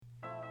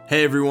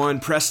Hey everyone,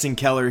 Preston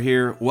Keller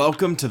here.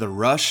 Welcome to the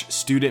Rush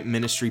Student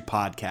Ministry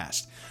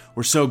Podcast.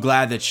 We're so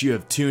glad that you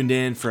have tuned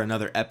in for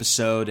another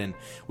episode, and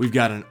we've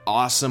got an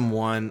awesome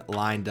one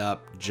lined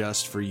up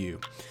just for you.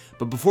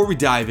 But before we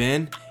dive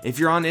in, if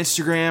you're on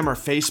Instagram or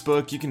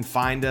Facebook, you can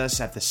find us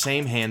at the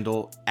same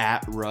handle,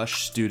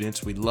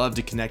 @RushStudents. We'd love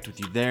to connect with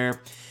you there.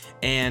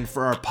 And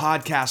for our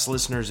podcast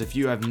listeners, if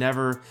you have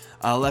never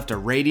left a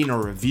rating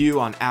or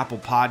review on Apple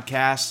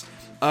Podcasts,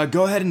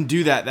 go ahead and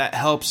do that. That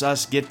helps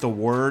us get the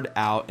word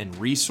out and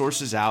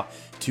resources out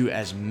to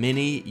as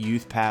many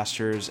youth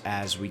pastors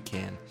as we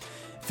can.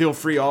 Feel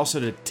free also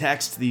to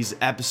text these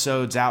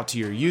episodes out to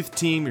your youth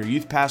team, your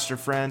youth pastor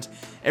friends.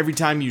 Every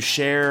time you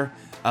share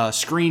a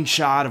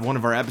screenshot of one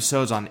of our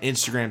episodes on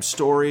Instagram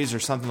stories or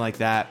something like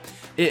that,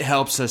 it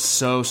helps us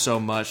so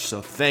much.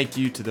 So thank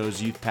you to those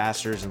youth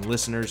pastors and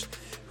listeners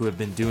who have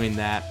been doing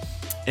that.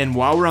 And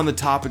while we're on the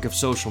topic of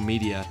social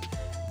media,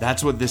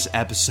 that's what this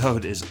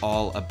episode is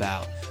all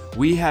about.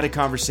 We had a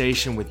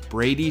conversation with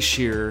Brady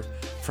Shearer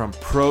from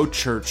Pro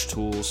Church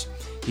Tools.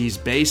 He's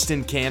based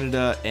in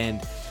Canada,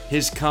 and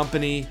his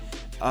company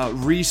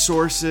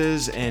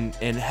resources and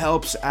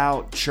helps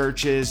out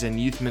churches and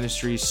youth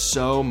ministries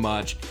so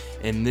much.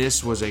 And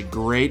this was a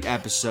great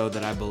episode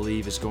that I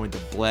believe is going to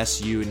bless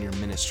you in your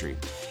ministry.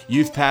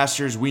 Youth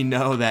pastors, we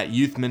know that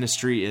youth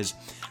ministry is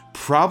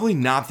probably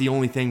not the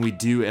only thing we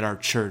do at our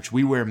church.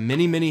 We wear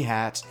many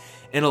hats.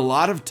 And a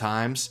lot of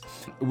times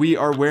we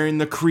are wearing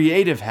the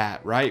creative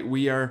hat, right?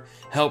 We are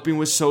helping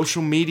with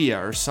social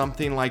media or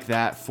something like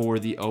that for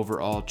the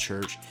overall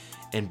church.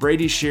 And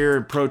Brady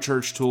Shearer, Pro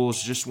Church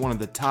Tools, just one of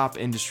the top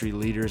industry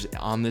leaders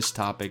on this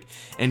topic.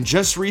 And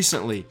just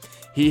recently,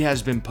 he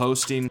has been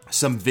posting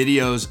some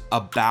videos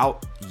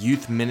about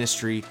youth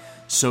ministry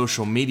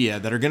social media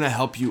that are going to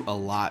help you a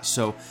lot.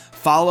 So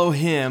follow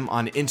him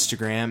on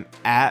Instagram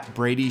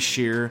 @Brady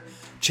Shearer.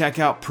 Check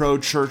out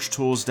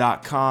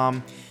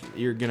prochurchtools.com.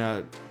 You're going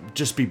to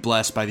just be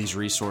blessed by these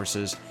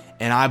resources,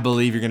 and I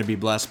believe you're going to be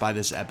blessed by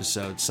this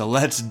episode. So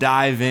let's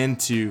dive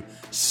into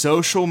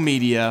social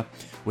media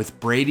with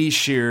Brady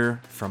Shearer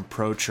from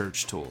Pro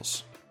Church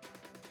Tools.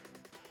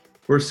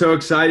 We're so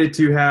excited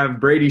to have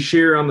Brady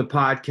Shearer on the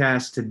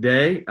podcast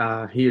today.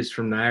 He is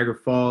from Niagara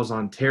Falls,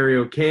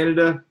 Ontario,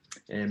 Canada,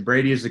 and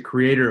Brady is the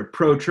creator of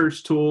Pro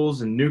Church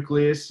Tools and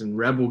Nucleus and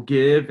Rebel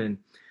Give, and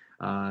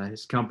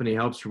his company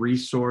helps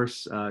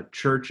resource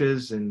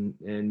churches and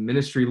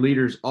ministry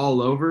leaders all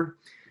over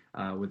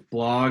with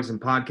blogs and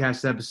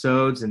podcast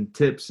episodes and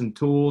tips and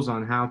tools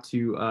on how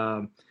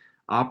to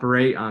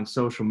operate on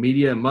social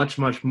media and much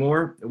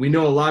more. We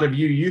know a lot of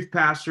you youth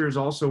pastors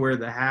also wear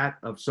the hat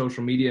of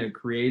social media and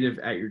creative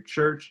at your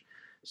church.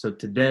 So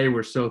today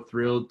we're so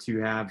thrilled to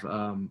have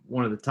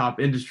one of the top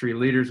industry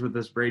leaders with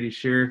us, Brady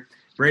Shearer.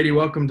 Brady,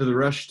 welcome to the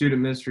Rush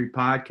Student Ministry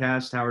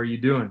Podcast. How are you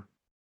doing?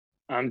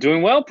 I'm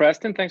doing well,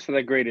 Preston. Thanks for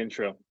that great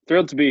intro.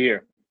 Thrilled to be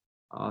here.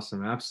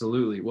 Awesome.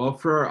 Absolutely. Well,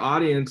 for our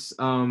audience,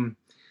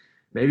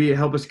 maybe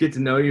help us get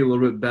to know you a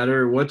little bit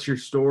better. What's your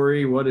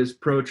story? What is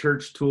Pro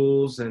Church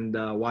Tools, and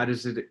why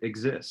does it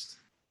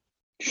exist?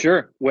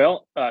 Sure.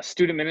 Well,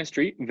 student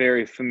ministry,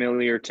 very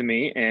familiar to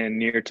me and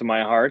near to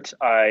my heart.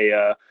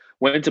 I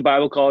went to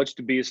Bible college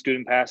to be a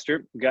student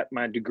pastor, got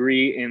my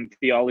degree in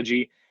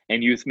theology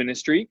and youth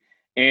ministry.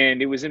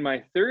 And it was in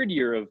my third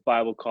year of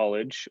Bible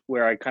college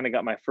where I kind of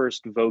got my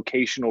first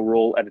vocational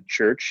role at a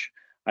church.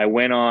 I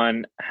went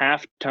on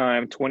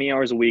half-time, 20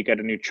 hours a week at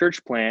a new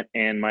church plant,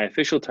 and my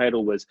official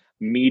title was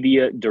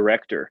media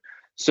director.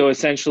 So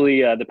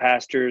essentially, the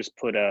pastors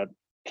put a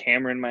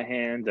camera in my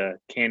hand, a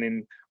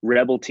Canon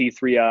Rebel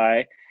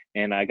T3i,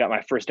 and I got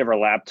my first ever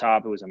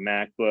laptop. It was a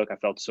MacBook. I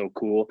felt so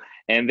cool.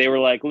 And they were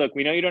like, look,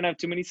 we know you don't have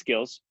too many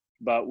skills,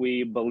 but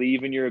we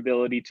believe in your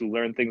ability to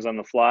learn things on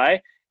the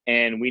fly.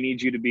 And we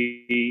need you to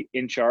be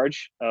in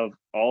charge of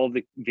all of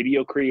the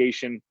video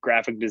creation,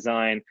 graphic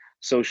design,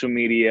 social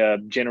media,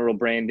 general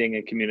branding,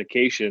 and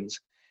communications.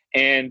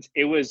 And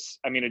it was,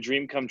 a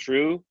dream come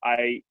true.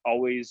 I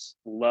always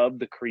loved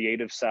the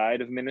creative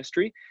side of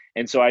ministry.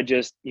 And so I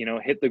just,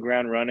 hit the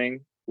ground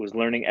running, was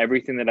learning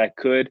everything that I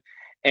could.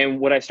 And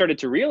what I started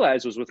to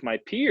realize was with my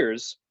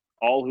peers,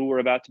 all who were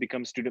about to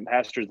become student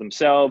pastors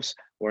themselves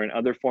or in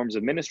other forms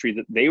of ministry,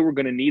 that they were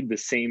going to need the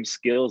same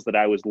skills that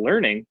I was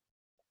learning,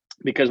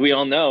 because we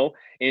all know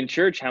in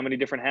church how many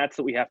different hats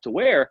that we have to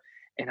wear.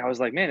 And I was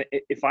like, man,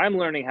 if I'm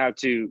learning how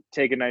to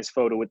take a nice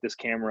photo with this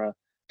camera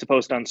to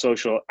post on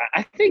social,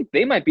 I think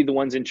they might be the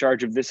ones in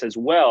charge of this as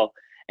well.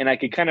 And I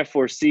could kind of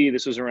foresee,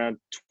 this was around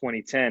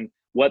 2010,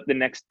 what the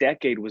next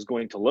decade was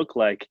going to look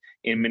like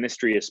in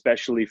ministry,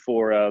 especially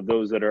for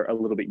those that are a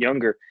little bit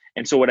younger.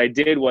 And so what I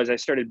did was I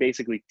started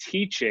basically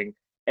teaching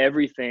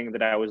everything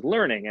that I was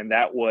learning. And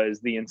that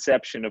was the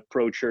inception of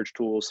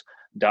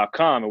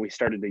prochurchtools.com. And we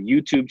started the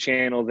YouTube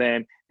channel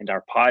then and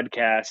our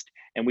podcast.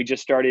 And we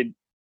just started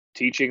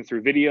teaching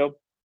through video,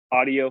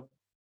 audio,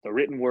 the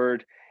written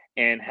word,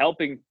 and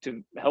helping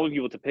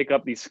people to pick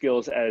up these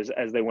skills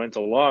as they went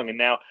along. And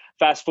now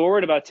fast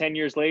forward about 10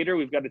 years later,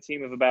 we've got a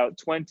team of about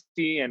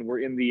 20, and we're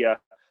in the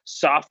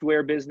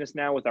software business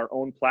now with our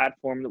own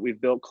platform that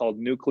we've built called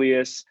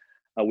Nucleus.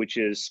 which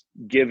is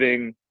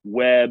giving,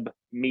 web,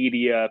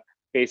 media,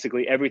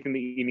 basically everything that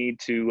you need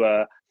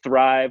to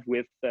thrive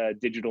with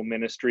digital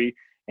ministry.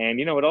 And,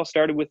 it all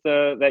started with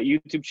that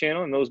YouTube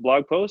channel and those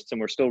blog posts,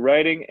 and we're still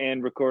writing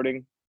and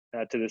recording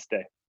to this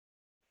day.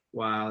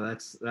 Wow,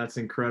 that's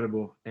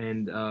incredible.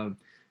 And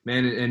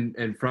man,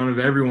 in front of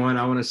everyone,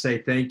 I want to say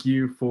thank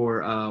you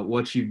for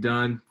what you've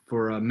done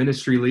for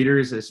ministry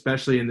leaders,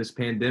 especially in this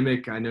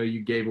pandemic. I know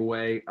you gave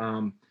away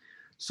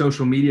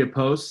social media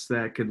posts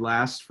that could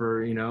last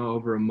for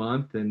over a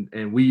month,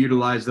 and we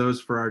utilize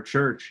those for our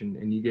church,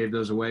 and you gave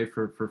those away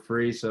for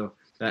free. So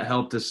that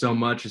helped us so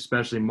much,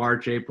 especially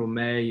March, April,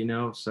 May.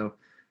 So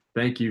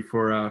thank you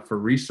for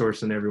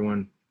resourcing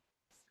everyone.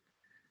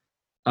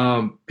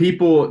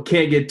 People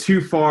can't get too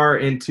far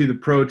into the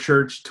pro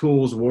church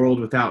tools world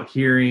without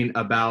hearing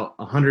about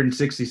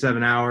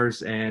 167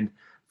 hours and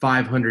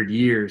 500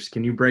 years.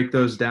 Can you break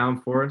those down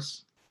for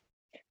us?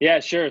 Yeah,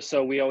 sure.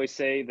 So we always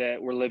say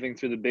that we're living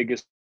through the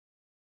biggest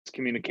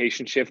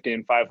communication shift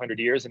in 500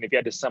 years. And if you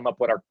had to sum up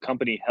what our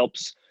company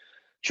helps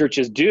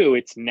churches do,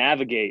 it's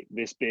navigate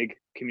this big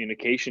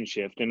communication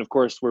shift. And of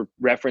course, we're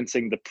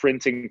referencing the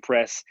printing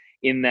press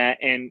in that.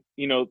 And,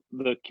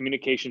 the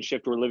communication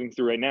shift we're living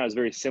through right now is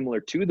very similar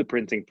to the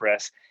printing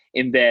press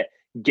in that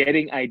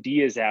getting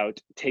ideas out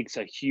takes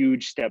a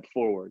huge step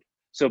forward.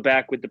 So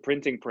back with the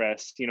printing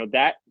press,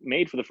 that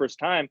made for the first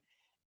time,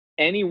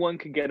 anyone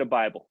could get a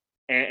Bible.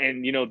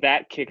 And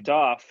that kicked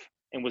off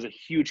and was a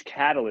huge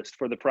catalyst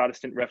for the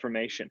Protestant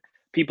Reformation.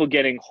 People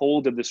getting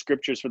hold of the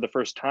scriptures for the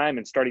first time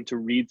and starting to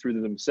read through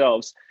them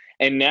themselves.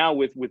 And now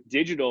with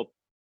digital,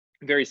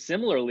 very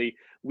similarly,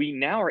 we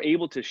now are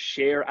able to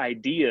share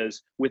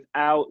ideas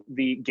without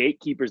the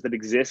gatekeepers that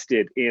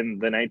existed in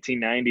the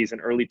 1990s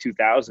and early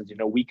 2000s.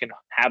 We can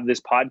have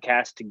this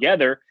podcast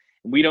together.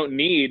 We don't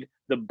need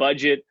the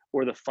budget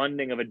or the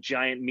funding of a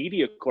giant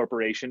media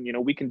corporation.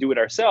 We can do it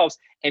ourselves.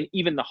 And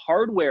even the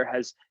hardware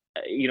has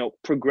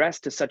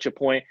progressed to such a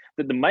point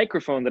that the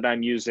microphone that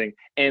I'm using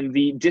and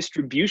the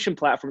distribution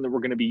platform that we're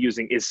going to be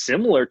using is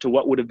similar to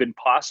what would have been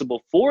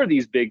possible for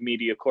these big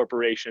media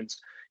corporations,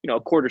 a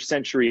quarter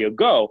century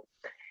ago.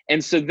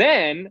 And so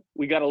then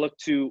we got to look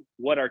to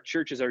what our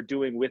churches are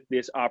doing with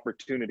this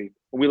opportunity.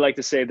 We like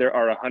to say there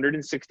are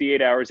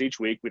 168 hours each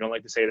week. We don't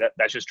like to say that.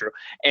 That's just true.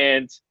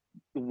 And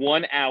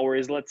 1 hour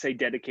is, let's say,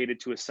 dedicated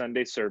to a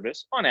Sunday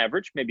service on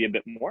average, maybe a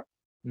bit more.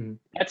 Mm-hmm.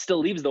 That still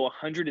leaves, though,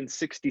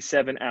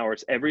 167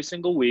 hours every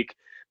single week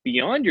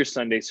beyond your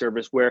Sunday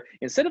service, where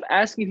instead of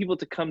asking people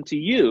to come to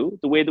you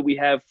the way that we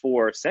have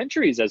for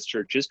centuries as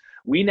churches,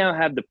 we now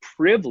have the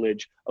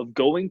privilege of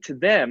going to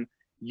them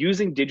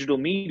using digital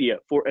media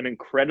for an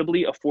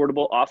incredibly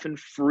affordable, often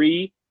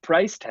free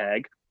price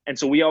tag. And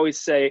so we always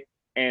say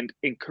and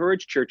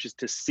encourage churches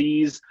to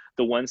seize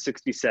the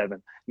 167,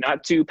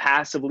 not to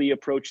passively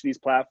approach these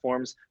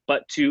platforms,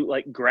 but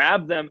to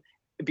grab them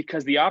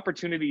because the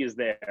opportunity is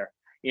there.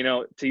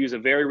 To use a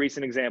very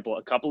recent example,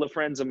 a couple of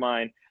friends of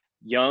mine,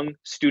 young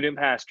student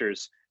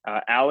pastors,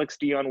 Alex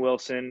Dion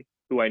Wilson,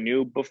 who I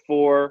knew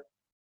before,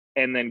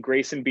 and then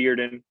Grayson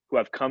Bearden, who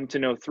I've come to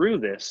know through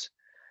this.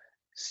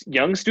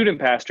 Young student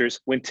pastors,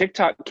 when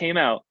TikTok came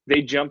out,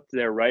 they jumped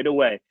there right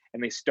away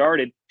and they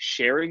started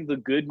sharing the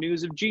good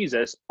news of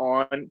Jesus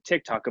on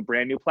TikTok, a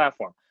brand new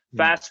platform.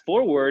 Fast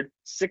forward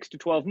 6 to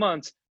 12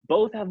 months,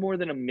 both have more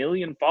than 1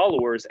 million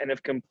followers and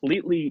have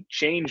completely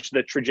changed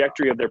the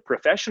trajectory of their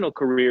professional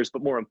careers,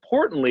 but more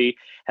importantly,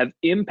 have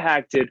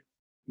impacted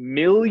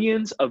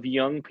millions of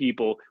young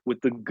people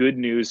with the good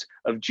news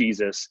of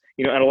Jesus.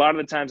 And a lot of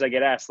the times I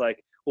get asked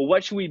well,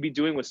 what should we be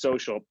doing with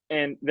social?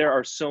 And there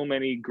are so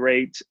many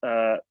great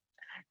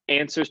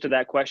answers to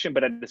that question,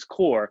 but at its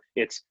core,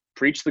 it's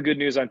preach the good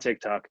news on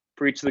TikTok,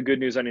 preach the good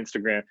news on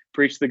Instagram,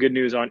 preach the good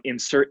news on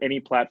insert any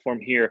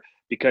platform here,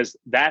 because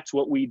that's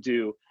what we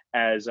do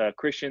as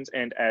Christians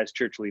and as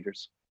church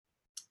leaders.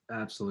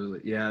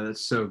 Absolutely. Yeah,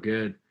 that's so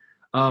good.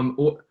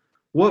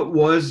 What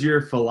was your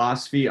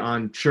philosophy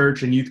on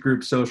church and youth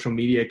group social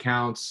media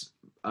accounts,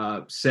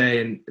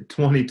 say in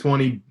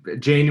 2020,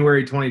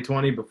 January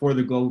 2020, before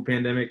the global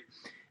pandemic?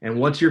 And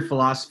what's your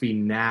philosophy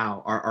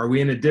now? Are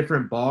we in a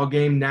different ball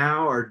game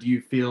now, or do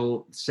you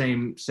feel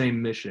same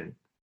mission?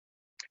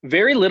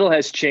 Very little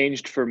has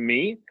changed for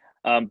me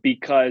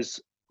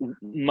because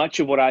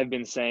much of what I've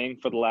been saying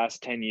for the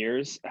last 10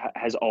 years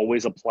has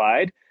always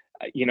applied.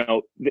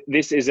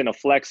 This isn't a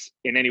flex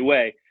in any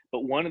way,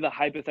 but one of the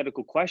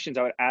hypothetical questions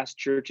I would ask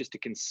churches to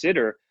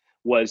consider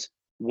was,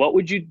 what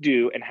would you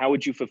do and how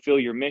would you fulfill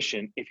your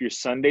mission if your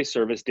Sunday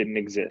service didn't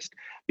exist?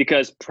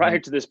 Because prior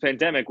to this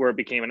pandemic, where it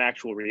became an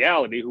actual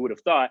reality, who would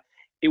have thought,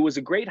 it was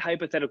a great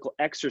hypothetical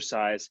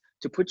exercise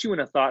to put you in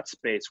a thought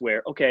space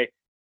where, okay,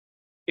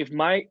 if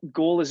my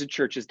goal as a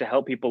church is to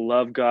help people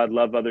love God,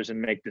 love others,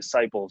 and make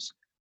disciples,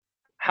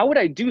 how would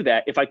I do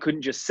that if I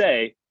couldn't just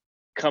say,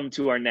 come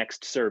to our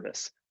next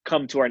service?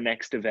 come to our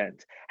next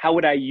event? How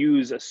would I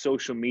use a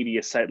social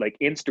media site like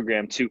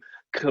Instagram to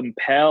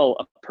compel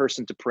a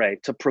person to pray,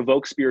 to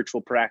provoke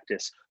spiritual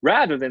practice,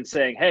 rather than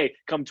saying, hey,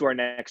 come to our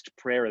next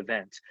prayer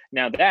event?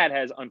 Now, that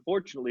has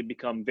unfortunately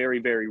become very,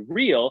 very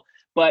real.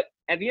 But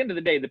at the end of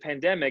the day, the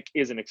pandemic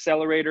is an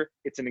accelerator,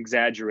 it's an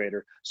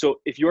exaggerator.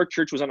 So if your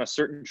church was on a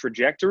certain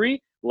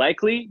trajectory,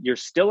 likely you're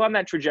still on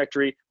that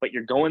trajectory, but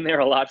you're going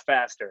there a lot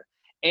faster.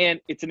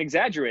 And it's an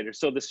exaggerator.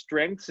 So the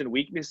strengths and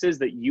weaknesses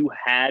that you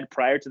had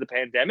prior to the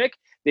pandemic,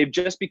 they've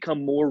just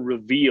become more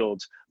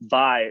revealed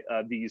by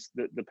the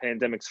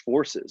pandemic's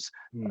forces.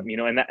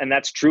 And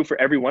that's true for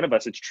every one of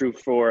us. It's true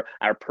for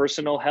our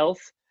personal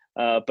health,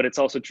 but it's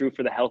also true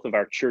for the health of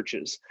our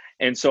churches.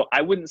 And so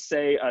I wouldn't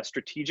say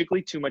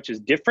strategically too much is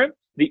different.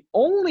 The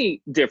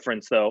only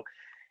difference, though,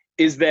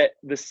 is that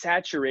the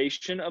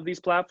saturation of these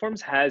platforms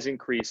has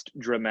increased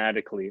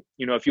dramatically.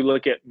 If you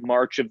look at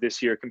March of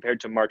this year compared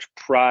to March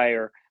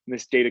prior, and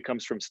this data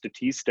comes from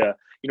Statista,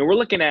 we're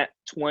looking at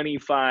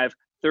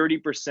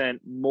 25-30%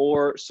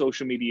 more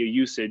social media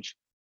usage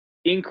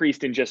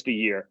increased in just a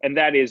year. And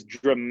that is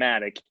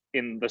dramatic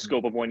in the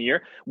scope of 1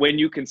 year when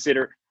you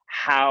consider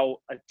how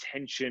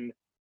attention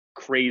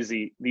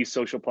crazy these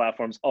social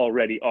platforms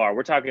already are.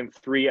 We're talking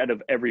 3 out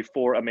of every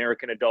 4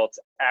 American adults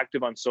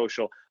active on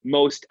social,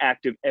 most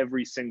active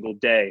every single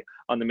day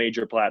on the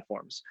major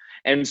platforms.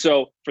 And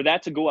so for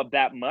that to go up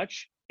that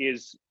much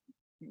is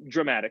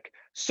dramatic.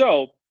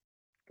 So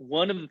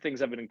one of the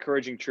things I've been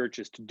encouraging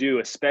churches to do,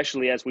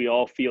 especially as we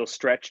all feel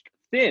stretched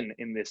thin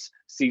in this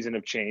season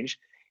of change,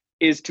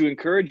 is to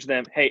encourage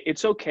them, hey,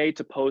 it's okay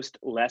to post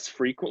less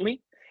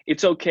frequently.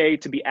 It's okay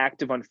to be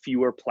active on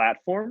fewer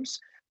platforms.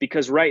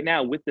 Because right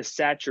now, with the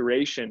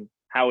saturation,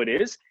 how it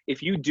is,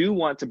 if you do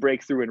want to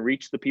break through and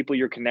reach the people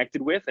you're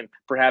connected with, and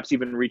perhaps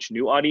even reach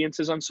new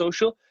audiences on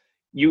social,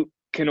 you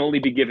can only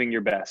be giving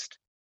your best.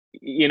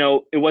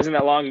 It wasn't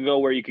that long ago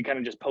where you could kind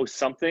of just post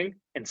something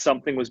and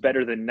something was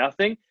better than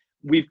nothing.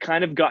 We've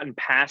kind of gotten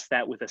past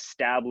that with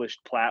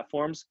established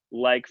platforms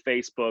like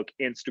Facebook,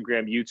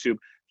 Instagram, YouTube.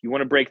 If you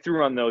want to break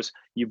through on those,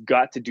 you've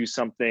got to do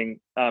something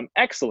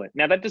excellent.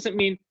 Now, that doesn't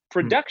mean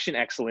production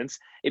excellence.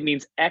 It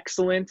means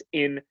excellent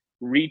in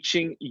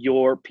reaching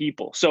your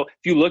people. So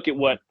if you look at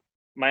what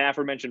my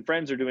aforementioned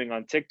friends are doing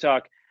on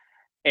TikTok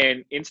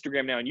and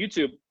Instagram now and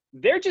YouTube,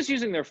 they're just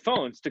using their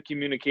phones to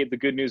communicate the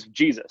good news of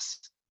Jesus.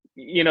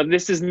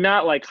 This is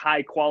not like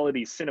high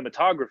quality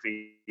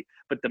cinematography,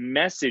 but the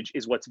message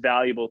is what's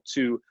valuable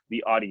to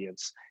the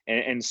audience.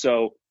 And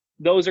so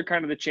those are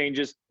kind of the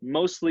changes,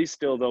 mostly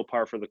still though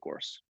par for the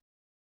course.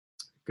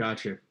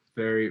 Gotcha.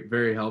 Very,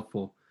 very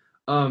helpful.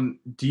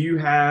 Do you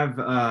have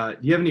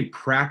any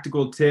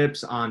practical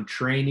tips on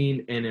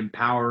training and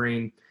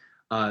empowering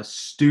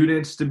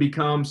students to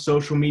become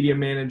social media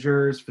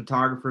managers,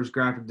 photographers,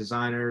 graphic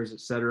designers,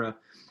 etc.?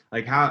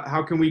 Like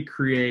how can we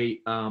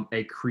create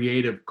a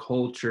creative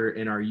culture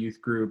in our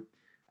youth group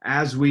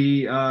as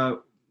we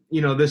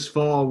this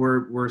fall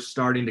we're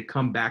starting to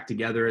come back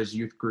together as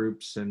youth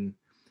groups? And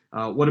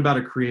what about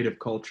a creative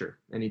culture?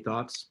 Any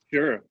thoughts?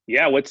 Sure.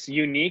 Yeah. What's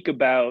unique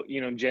about,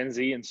 Gen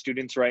Z and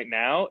students right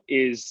now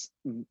is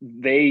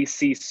they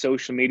see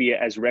social media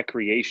as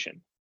recreation.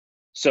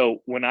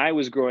 So when I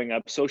was growing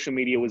up, social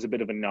media was a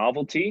bit of a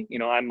novelty.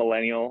 I'm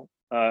millennial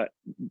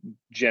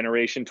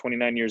generation,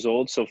 29 years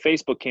old. So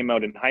Facebook came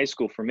out in high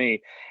school for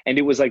me, and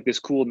it was like this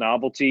cool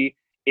novelty.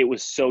 It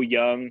was so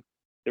young.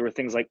 There were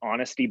things like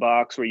Honesty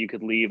Box where you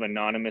could leave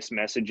anonymous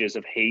messages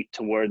of hate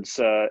towards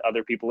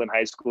other people in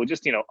high school,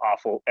 just,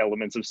 awful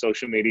elements of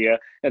social media.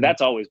 And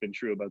that's always been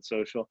true about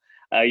social.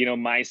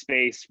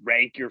 MySpace,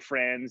 rank your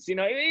friends,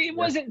 it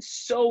wasn't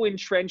so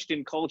entrenched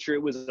in culture.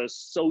 It was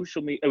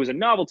it was a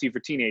novelty for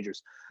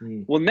teenagers.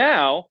 Well,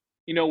 now,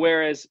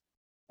 whereas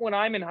when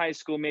I'm in high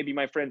school, maybe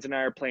my friends and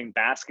I are playing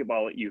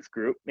basketball at youth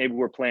group. Maybe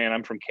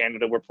I'm from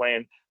Canada, we're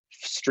playing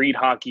street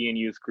hockey in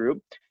youth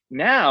group.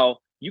 Now,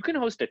 you can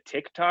host a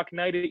TikTok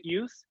night at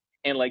youth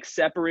and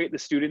separate the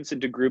students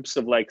into groups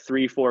of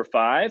 3, 4,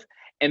 5.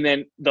 And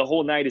then the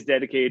whole night is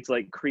dedicated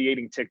to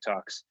creating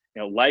TikToks.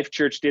 Life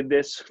Church did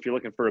this. If you're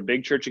looking for a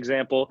big church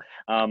example,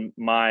 one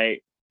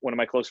of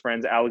my close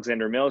friends,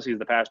 Alexander Mills, he's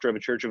the pastor of a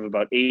church of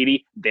about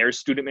 80. Their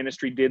student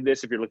ministry did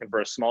this. If you're looking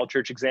for a small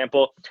church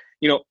example,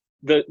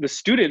 the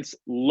students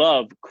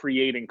love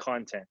creating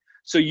content.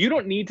 So you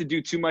don't need to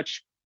do too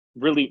much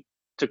really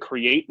to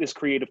create this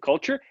creative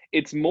culture.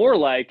 It's more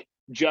like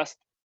just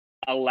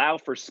allow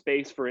for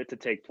space for it to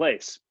take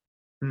place.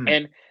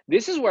 And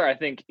this is where I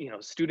think,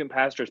 student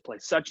pastors play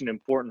such an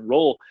important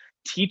role,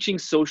 teaching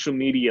social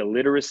media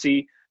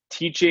literacy,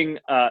 teaching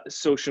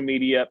social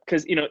media,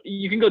 because,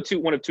 you can go to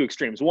one of two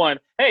extremes. One,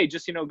 hey,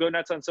 just, go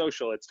nuts on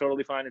social. It's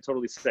totally fine and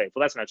totally safe.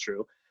 Well, that's not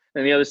true.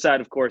 And the other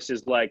side, of course,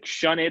 is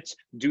shun it,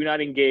 do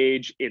not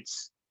engage.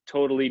 It's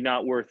totally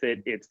not worth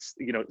it. It's,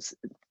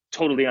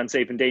 totally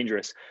unsafe and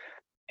dangerous.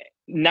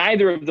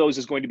 Neither of those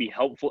is going to be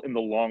helpful in the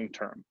long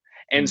term.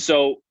 And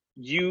so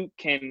you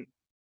can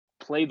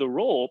play the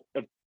role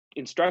of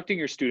instructing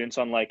your students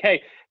on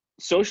hey,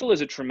 social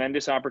is a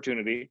tremendous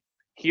opportunity.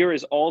 here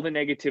is all the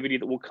negativity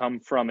that will come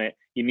from it.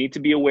 You need to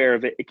be aware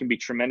of it. It can be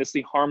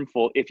tremendously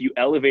harmful if you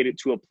elevate it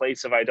to a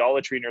place of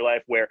idolatry in your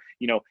life where,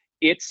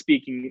 it's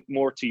speaking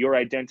more to your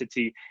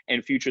identity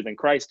and future than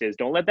Christ is.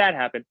 Don't let that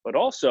happen. But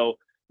also,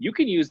 you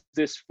can use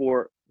this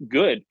for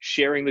good,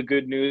 sharing the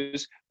good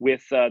news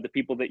with the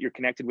people that you're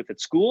connected with at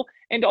school.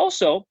 And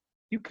also,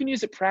 you can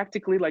use it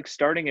practically, like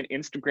starting an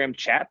Instagram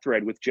chat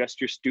thread with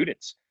just your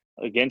students.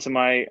 Again, to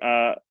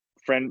my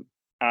friend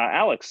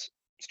Alex,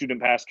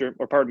 pastor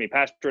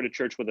at a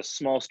church with a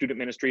small student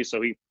ministry.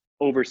 So he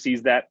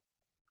oversees that,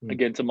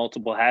 again, to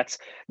multiple hats.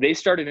 They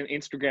started an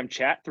Instagram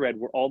chat thread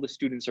where all the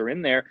students are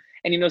in there.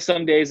 And,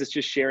 some days it's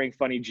just sharing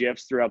funny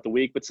GIFs throughout the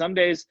week. But some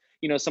days,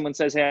 someone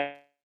says, hey,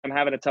 I'm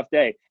having a tough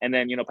day. And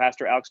then,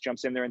 Pastor Alex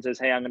jumps in there and says,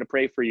 hey, I'm going to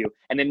pray for you.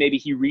 And then maybe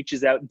he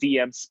reaches out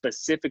DM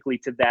specifically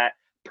to that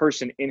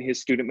person in his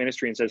student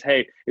ministry and says,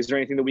 hey, is there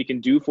anything that we can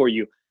do for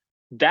you?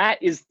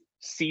 That is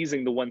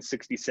seizing the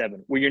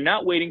 167, where you're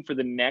not waiting for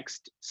the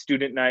next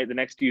student night, the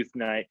next youth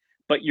night,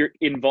 but you're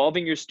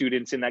involving your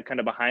students in that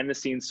kind of behind the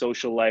scenes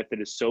social life that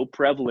is so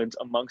prevalent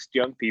amongst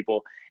young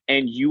people.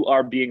 And you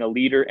are being a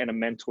leader and a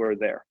mentor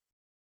there.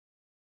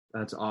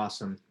 That's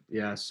awesome.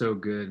 Yeah, so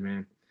good,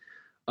 man.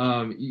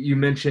 You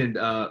mentioned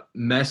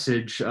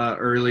message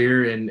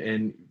earlier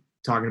and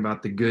talking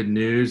about the good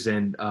news.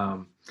 And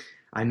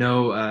I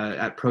know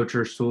at Pro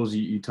Church Tools,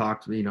 you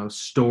talked,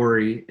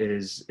 story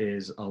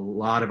is a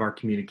lot of our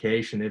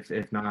communication,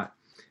 if not,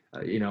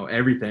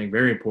 everything,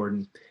 very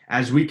important.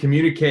 As we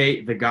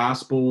communicate the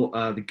gospel,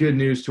 the good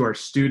news to our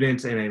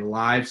students in a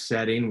live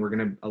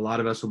setting, a lot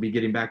of us will be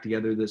getting back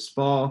together this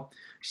fall,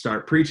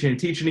 start preaching and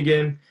teaching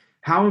again.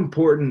 How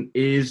important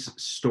is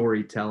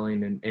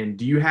storytelling? And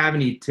do you have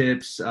any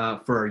tips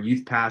for our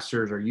youth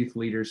pastors or youth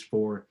leaders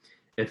for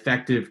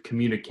effective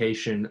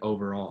communication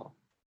overall?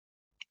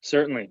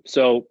 Certainly.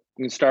 So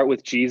we can start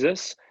with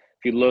Jesus.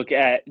 If you look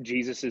at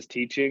Jesus's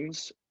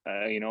teachings,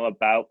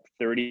 about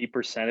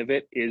 30% of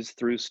it is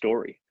through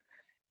story.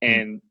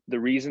 And the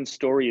reason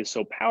story is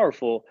so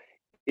powerful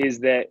is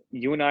that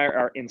you and I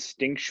are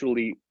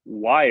instinctually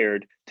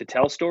wired to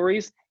tell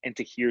stories and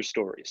to hear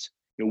stories.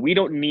 We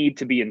don't need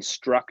to be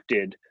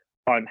instructed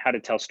on how to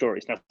tell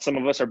stories. Now, some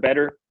of us are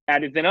better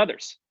at it than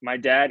others. My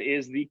dad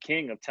is the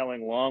king of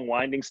telling long,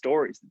 winding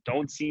stories that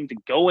don't seem to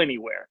go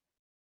anywhere,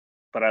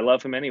 but I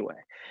love him anyway.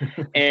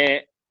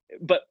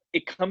 But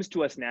it comes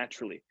to us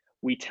naturally.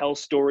 We tell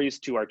stories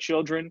to our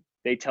children.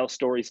 They tell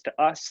stories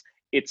to us.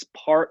 It's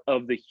part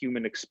of the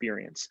human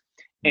experience.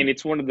 And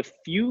it's one of the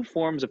few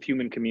forms of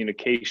human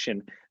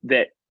communication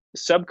that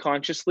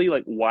subconsciously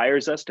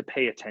wires us to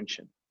pay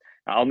attention.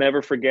 I'll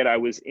never forget, I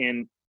was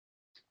in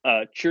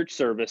a church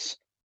service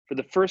for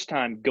the first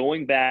time,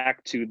 going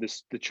back to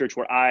the church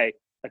where I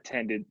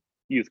attended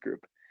youth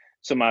group.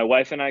 So my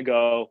wife and I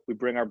go, we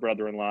bring our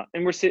brother-in-law,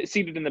 and we're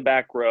seated in the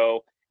back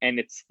row, and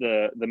it's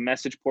the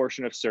message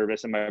portion of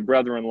service. And my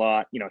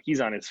brother-in-law, he's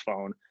on his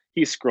phone.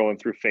 He's scrolling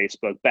through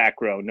Facebook,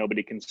 back row,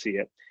 nobody can see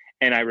it.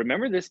 And I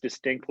remember this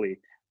distinctly.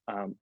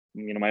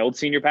 My old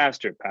senior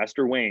pastor,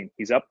 Pastor Wayne,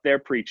 he's up there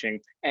preaching,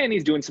 and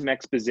he's doing some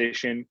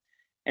exposition.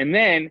 And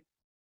then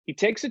he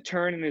takes a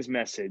turn in his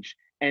message,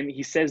 and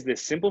he says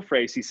this simple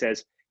phrase. He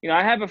says,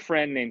 I have a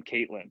friend named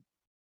Caitlin.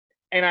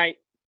 And I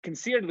can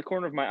see out of the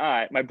corner of my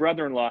eye, my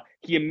brother-in-law,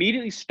 he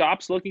immediately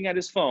stops looking at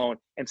his phone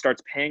and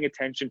starts paying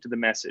attention to the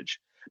message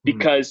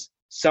because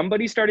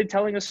somebody started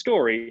telling a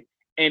story,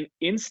 and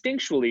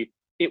instinctually,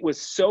 it was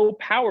so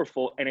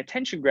powerful and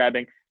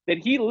attention-grabbing that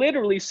he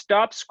literally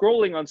stopped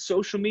scrolling on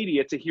social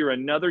media to hear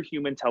another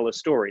human tell a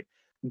story.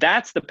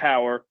 That's the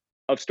power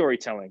of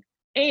storytelling.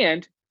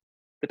 And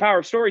the power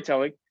of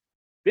storytelling,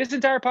 this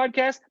entire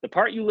podcast, the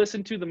part you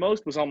listened to the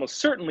most was almost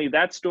certainly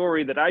that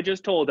story that I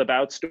just told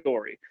about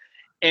story.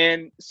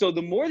 And so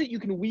the more that you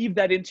can weave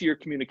that into your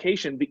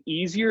communication, the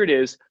easier it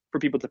is for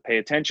people to pay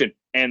attention.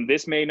 And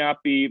this may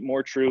not be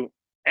more true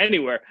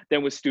anywhere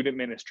than with student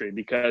ministry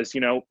because,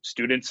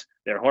 students,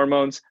 their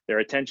hormones, their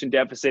attention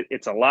deficit,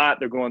 it's a lot.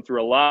 They're going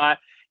through a lot.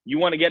 You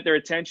want to get their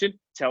attention,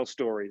 tell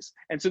stories.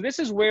 And so this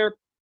is where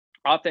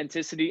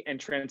authenticity and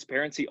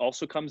transparency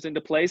also comes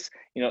into place.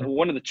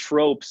 One of the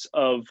tropes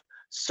of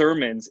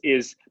sermons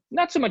is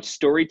not so much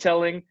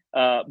storytelling,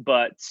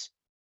 but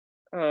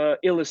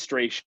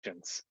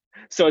illustrations.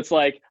 So it's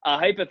like a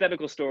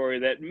hypothetical story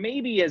that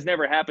maybe has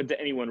never happened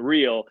to anyone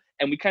real,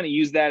 and we kind of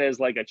use that as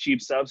like a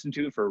cheap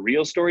substitute for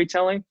real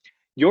storytelling.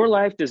 Your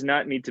life does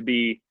not need to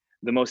be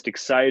the most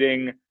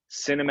exciting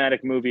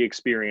cinematic movie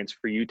experience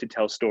for you to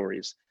tell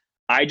stories.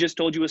 I just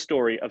told you a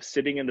story of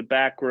sitting in the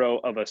back row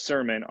of a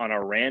sermon on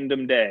a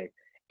random day,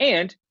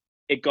 and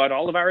it got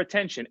all of our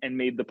attention and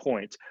made the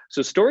point.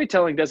 So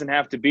storytelling doesn't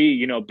have to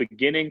be,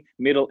 beginning,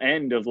 middle,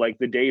 end of like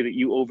the day that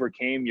you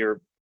overcame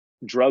your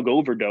drug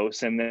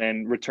overdose and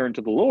then return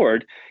to the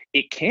Lord.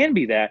 It can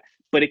be that,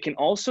 but it can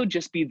also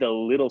just be the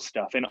little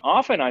stuff. And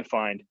often I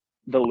find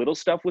the little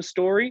stuff with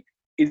story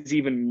is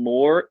even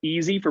more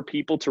easy for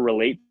people to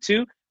relate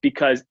to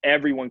because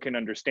everyone can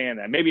understand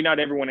that. Maybe not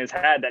everyone has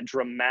had that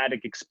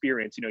dramatic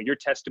experience. Your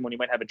testimony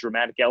might have a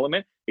dramatic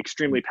element,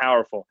 extremely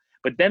powerful,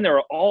 but then there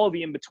are all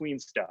the in-between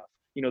stuff.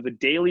 the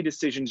daily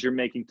decisions you're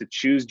making to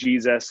choose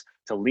Jesus,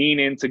 to lean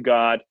into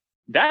God.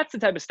 That's the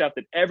type of stuff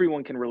that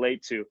everyone can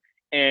relate to.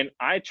 And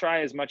I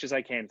try as much as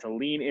I can to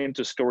lean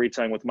into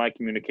storytelling with my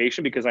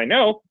communication, because I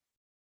know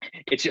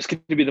it's just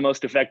going to be the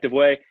most effective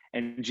way.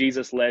 And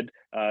Jesus led,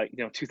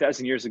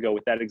 2,000 years ago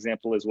with that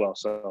example as well.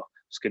 So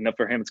it's good enough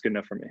for him. It's good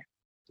enough for me.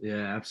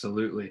 Yeah,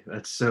 absolutely.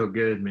 That's so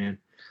good, man.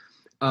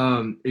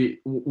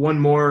 One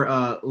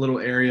more little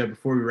area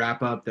before we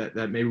wrap up that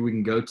maybe we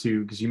can go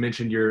to, because you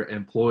mentioned your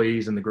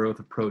employees and the growth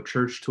of Pro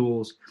Church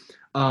Tools.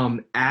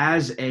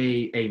 As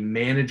a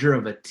manager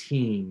of a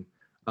team,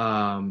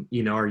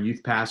 our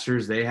youth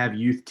pastors, they have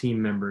youth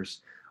team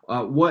members.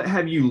 What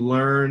have you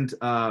learned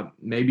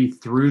maybe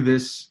through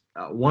this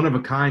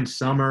one-of-a-kind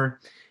summer,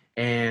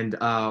 and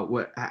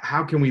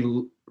how can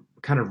we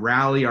kind of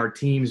rally our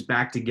teams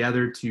back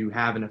together to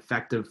have an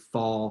effective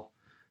fall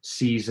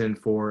season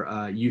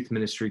for youth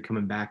ministry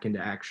coming back into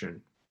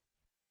action?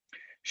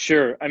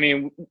 Sure. I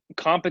mean,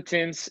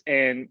 competence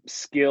and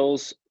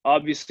skills,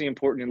 obviously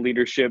important in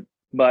leadership,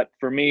 but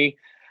for me,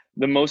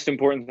 the most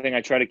important thing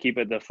I try to keep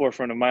at the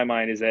forefront of my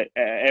mind is that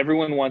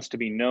everyone wants to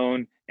be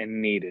known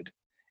and needed.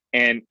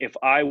 And if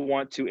I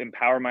want to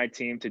empower my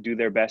team to do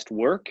their best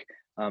work,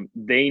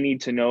 they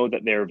need to know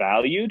that they're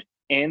valued,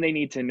 and they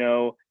need to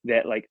know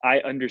that, like, I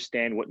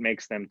understand what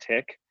makes them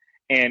tick.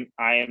 And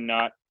I am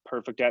not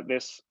perfect at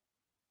this.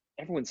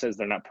 Everyone says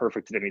they're not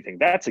perfect at anything.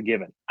 That's a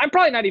given. I'm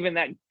probably not even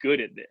that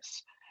good at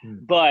this,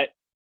 but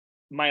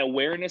my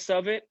awareness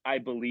of it, I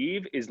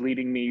believe, is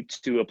leading me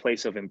to a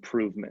place of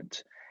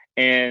improvement.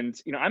 And,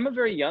 I'm a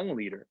very young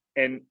leader,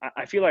 and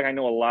I feel like I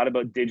know a lot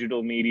about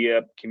digital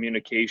media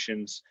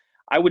communications.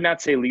 I would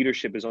not say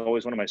leadership is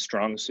always one of my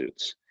strong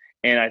suits.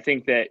 And I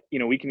think that,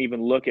 we can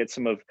even look at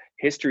some of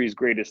history's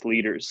greatest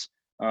leaders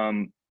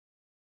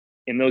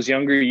in those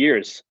younger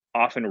years,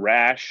 often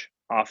rash,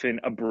 often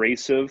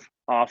abrasive,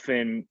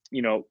 often,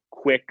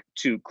 quick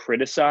to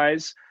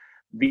criticize.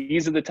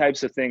 These are the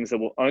types of things that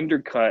will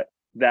undercut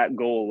that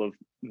goal of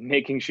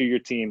making sure your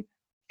team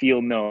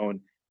feel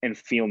known and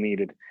feel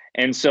needed.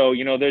 And so,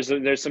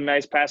 there's some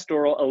nice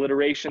pastoral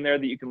alliteration there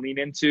that you can lean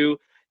into.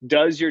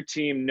 Does your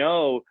team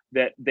know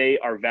that they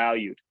are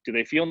valued? Do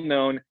they feel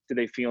known? Do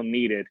they feel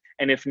needed?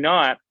 And if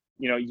not,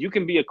 you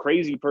can be a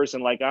crazy person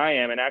like I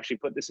am and actually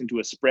put this into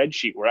a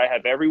spreadsheet where I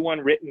have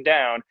everyone written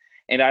down,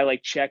 and I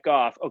check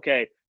off,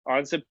 okay,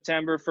 on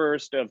September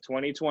 1st of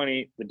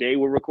 2020, the day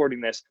we're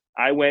recording this,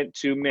 I went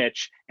to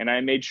Mitch and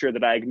I made sure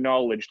that I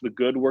acknowledged the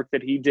good work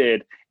that he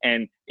did.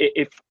 And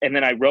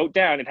then I wrote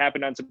down it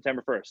happened on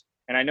September 1st.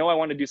 And I know I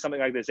want to do something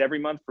like this every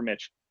month for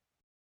Mitch.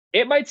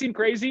 It might seem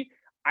crazy.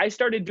 I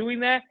started doing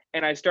that,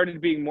 and I started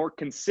being more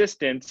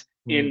consistent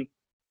in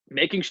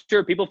making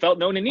sure people felt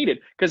known and needed.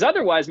 Because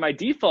otherwise, my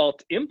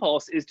default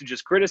impulse is to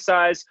just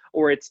criticize,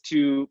 or it's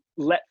to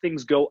let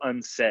things go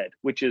unsaid,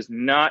 which is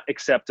not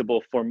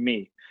acceptable for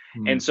me.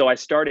 And so I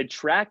started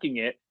tracking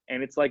it,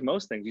 and it's like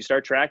most things. You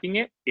start tracking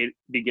it, it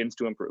begins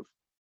to improve.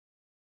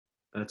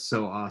 That's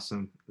so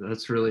awesome.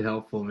 That's really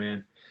helpful,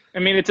 man. I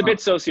mean, it's a bit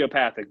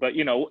sociopathic, but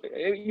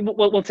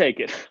we'll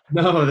take it.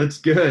 No, that's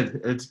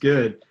good. That's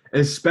good.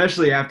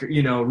 Especially after,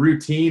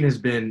 routine has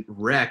been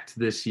wrecked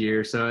this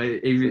year. So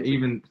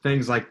even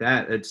things like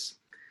that,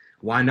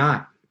 why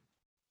not?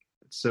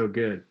 It's so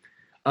good.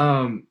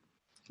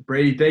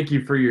 Brady, thank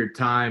you for your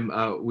time.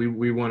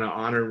 We want to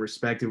honor and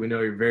respect it. We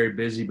know you're very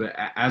busy, but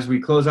as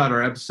we close out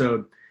our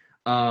episode,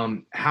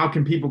 how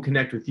can people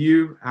connect with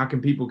you? How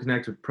can people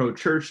connect with Pro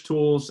Church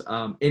Tools?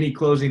 Any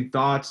closing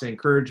thoughts,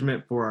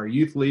 encouragement for our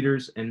youth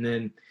leaders? And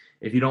then,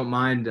 if you don't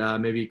mind,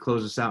 maybe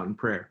close us out in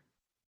prayer.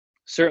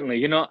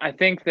 Certainly. I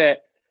think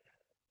that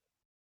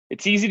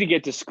it's easy to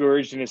get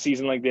discouraged in a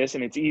season like this,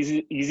 and it's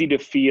easy to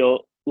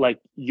feel like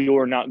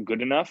you're not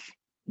good enough.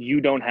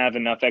 You don't have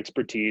enough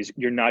expertise.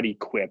 You're not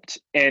equipped.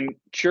 And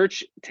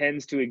church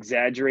tends to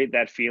exaggerate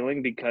that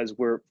feeling because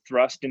we're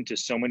thrust into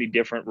so many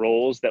different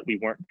roles that we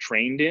weren't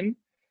trained in.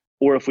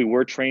 Or if we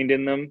were trained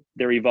in them,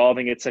 they're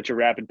evolving at such a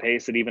rapid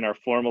pace that even our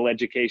formal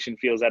education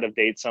feels out of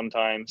date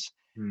sometimes.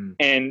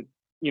 And,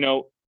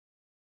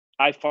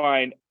 I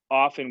find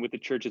often with the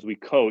churches we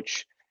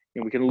coach,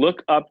 we can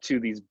look up to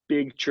these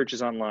big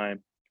churches online,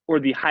 or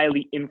the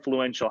highly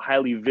influential,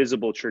 highly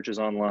visible churches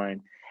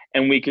online.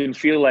 And we can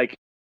feel like,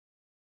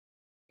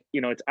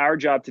 it's our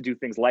job to do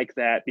things like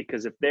that,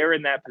 because if they're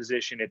in that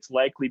position, it's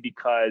likely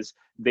because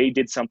they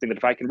did something that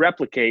if I can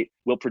replicate,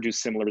 will produce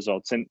similar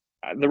results. And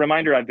the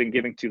reminder I've been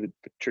giving to the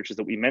churches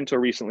that we mentor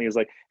recently is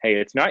hey,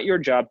 it's not your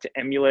job to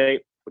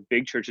emulate what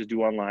big churches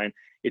do online.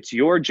 It's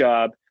your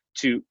job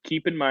to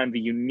keep in mind the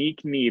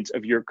unique needs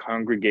of your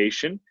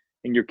congregation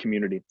and your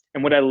community.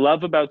 And what I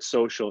love about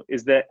social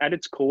is that at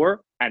its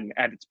core and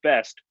at its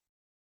best,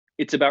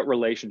 it's about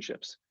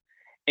relationships.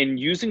 And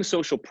using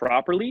social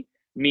properly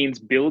means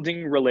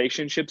building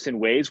relationships in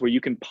ways where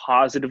you can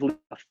positively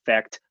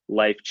affect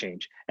life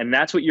change. And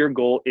that's what your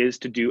goal is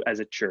to do as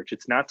a church.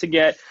 It's not to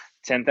get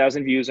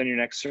 10,000 views on your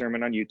next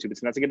sermon on YouTube.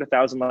 It's not to get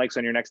 1,000 likes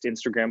on your next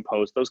Instagram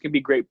post. Those can be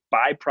great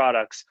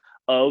byproducts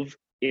of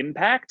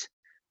impact,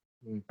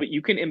 but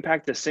you can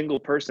impact a single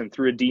person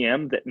through a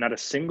DM that not a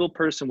single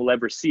person will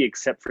ever see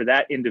except for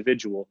that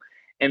individual.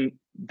 And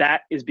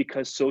that is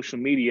because social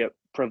media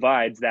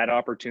provides that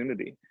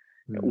opportunity.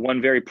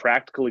 One very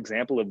practical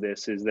example of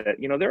this is that,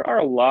 there are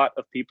a lot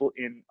of people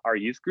in our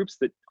youth groups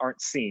that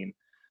aren't seen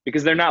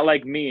because they're not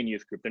like me in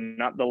youth group. They're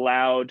not the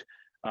loud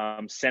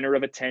center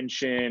of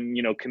attention,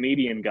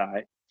 comedian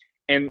guy.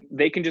 And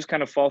they can just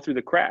kind of fall through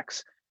the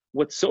cracks.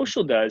 What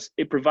social does,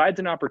 it provides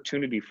an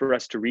opportunity for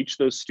us to reach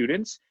those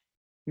students.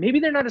 Maybe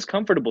they're not as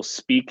comfortable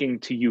speaking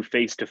to you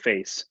face to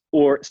face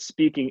or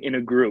speaking in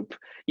a group,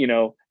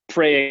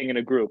 praying in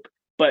a group,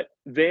 but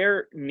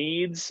their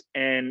needs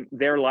and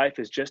their life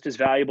is just as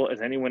valuable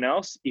as anyone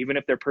else, even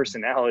if their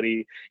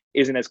personality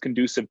isn't as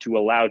conducive to a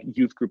loud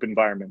youth group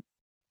environment.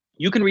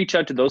 You can reach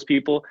out to those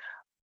people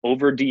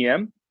over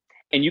DM,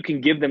 and you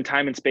can give them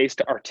time and space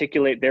to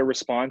articulate their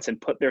response and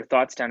put their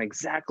thoughts down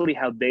exactly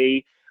how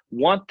they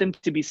want them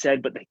to be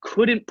said, but they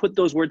couldn't put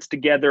those words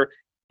together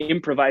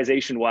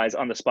improvisation wise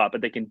on the spot,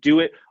 but they can do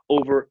it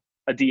over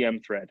a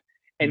DM thread.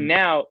 And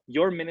now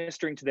you're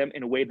ministering to them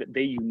in a way that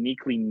they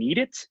uniquely need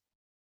it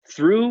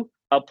through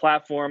a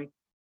platform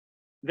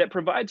that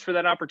provides for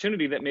that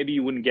opportunity that maybe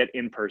you wouldn't get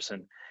in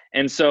person.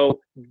 And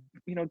so,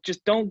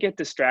 just don't get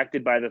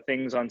distracted by the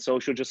things on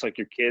social, just like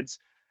your kids,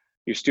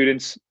 your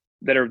students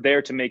that are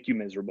there to make you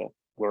miserable.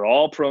 We're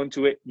all prone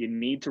to it. You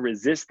need to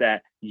resist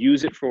that,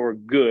 use it for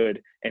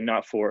good and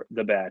not for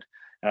the bad.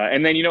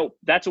 And then,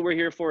 that's what we're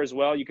here for as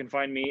well. You can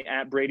find me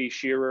at Brady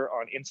Shearer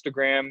on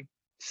Instagram.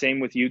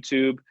 Same with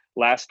YouTube.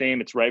 Last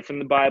name, it's right from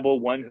the Bible,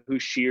 one who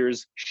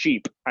shears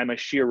sheep. I'm a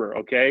shearer,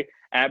 okay?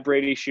 At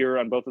Brady Shearer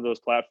on both of those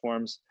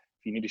platforms.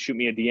 If you need to shoot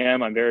me a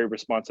DM, I'm very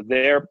responsive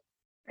there.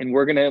 And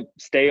we're going to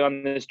stay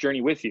on this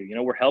journey with you.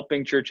 We're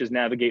helping churches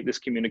navigate this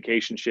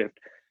communication shift,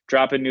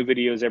 dropping new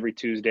videos every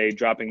Tuesday,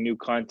 dropping new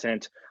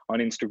content on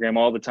Instagram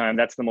all the time.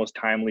 That's the most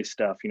timely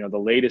stuff, the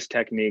latest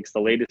techniques,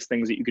 the latest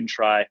things that you can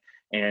try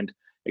and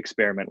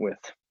experiment with.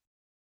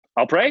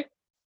 I'll pray.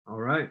 All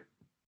right.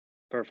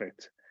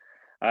 Perfect.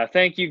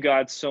 Thank you,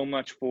 God, so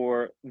much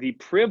for the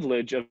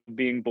privilege of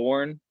being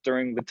born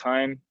during the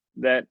time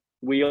that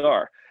we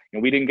are.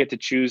 We didn't get to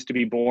choose to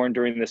be born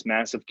during this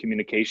massive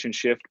communication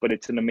shift, but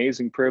it's an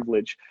amazing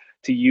privilege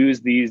to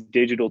use these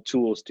digital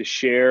tools to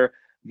share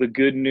the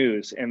good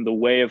news and the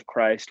way of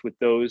Christ with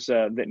those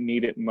that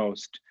need it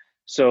most.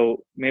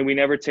 So may we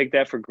never take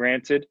that for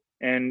granted.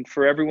 And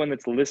for everyone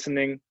that's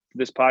listening to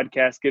this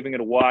podcast, giving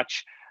it a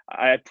watch,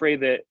 I pray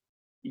that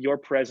your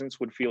presence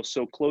would feel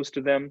so close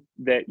to them,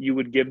 that you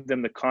would give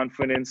them the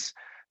confidence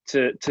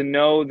to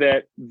know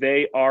that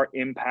they are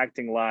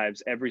impacting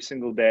lives every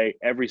single day,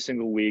 every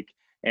single week,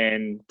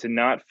 and to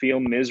not feel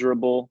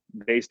miserable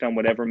based on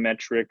whatever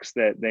metrics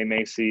that they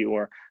may see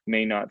or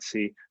may not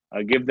see.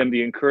 Give them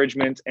the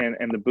encouragement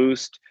and the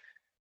boost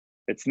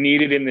that's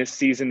needed in this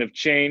season of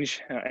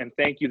change. And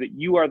thank you that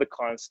you are the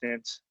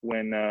constant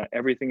when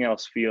everything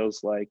else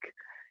feels like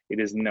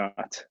it is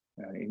not.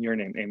 In your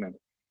name, amen.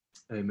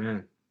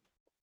 Amen.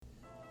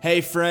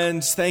 Hey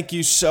friends, thank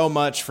you so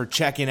much for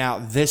checking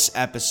out this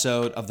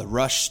episode of the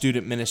Rush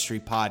Student Ministry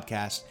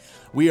Podcast.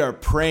 We are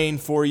praying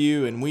for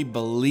you and we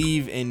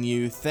believe in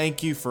you.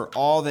 Thank you for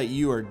all that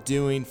you are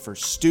doing for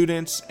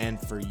students and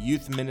for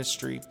youth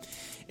ministry.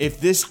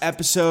 If this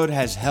episode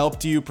has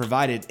helped you,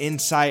 provided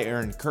insight or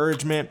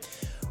encouragement,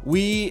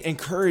 we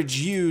encourage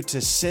you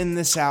to send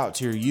this out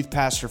to your youth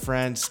pastor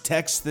friends,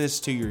 text this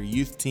to your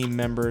youth team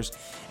members,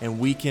 and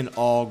we can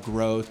all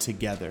grow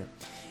together.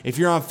 If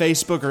you're on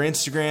Facebook or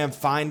Instagram,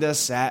 find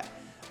us at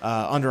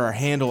under our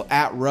handle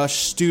at Rush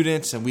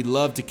Students, and we'd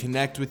love to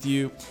connect with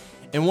you.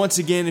 And once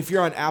again, if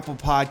you're on Apple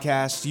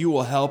Podcasts, you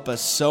will help us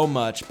so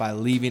much by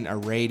leaving a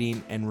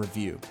rating and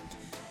review.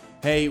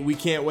 Hey, we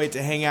can't wait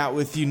to hang out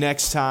with you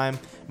next time.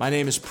 My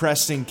name is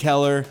Preston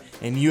Keller,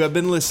 and you have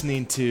been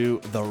listening to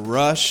the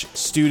Rush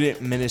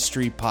Student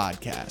Ministry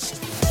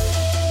Podcast.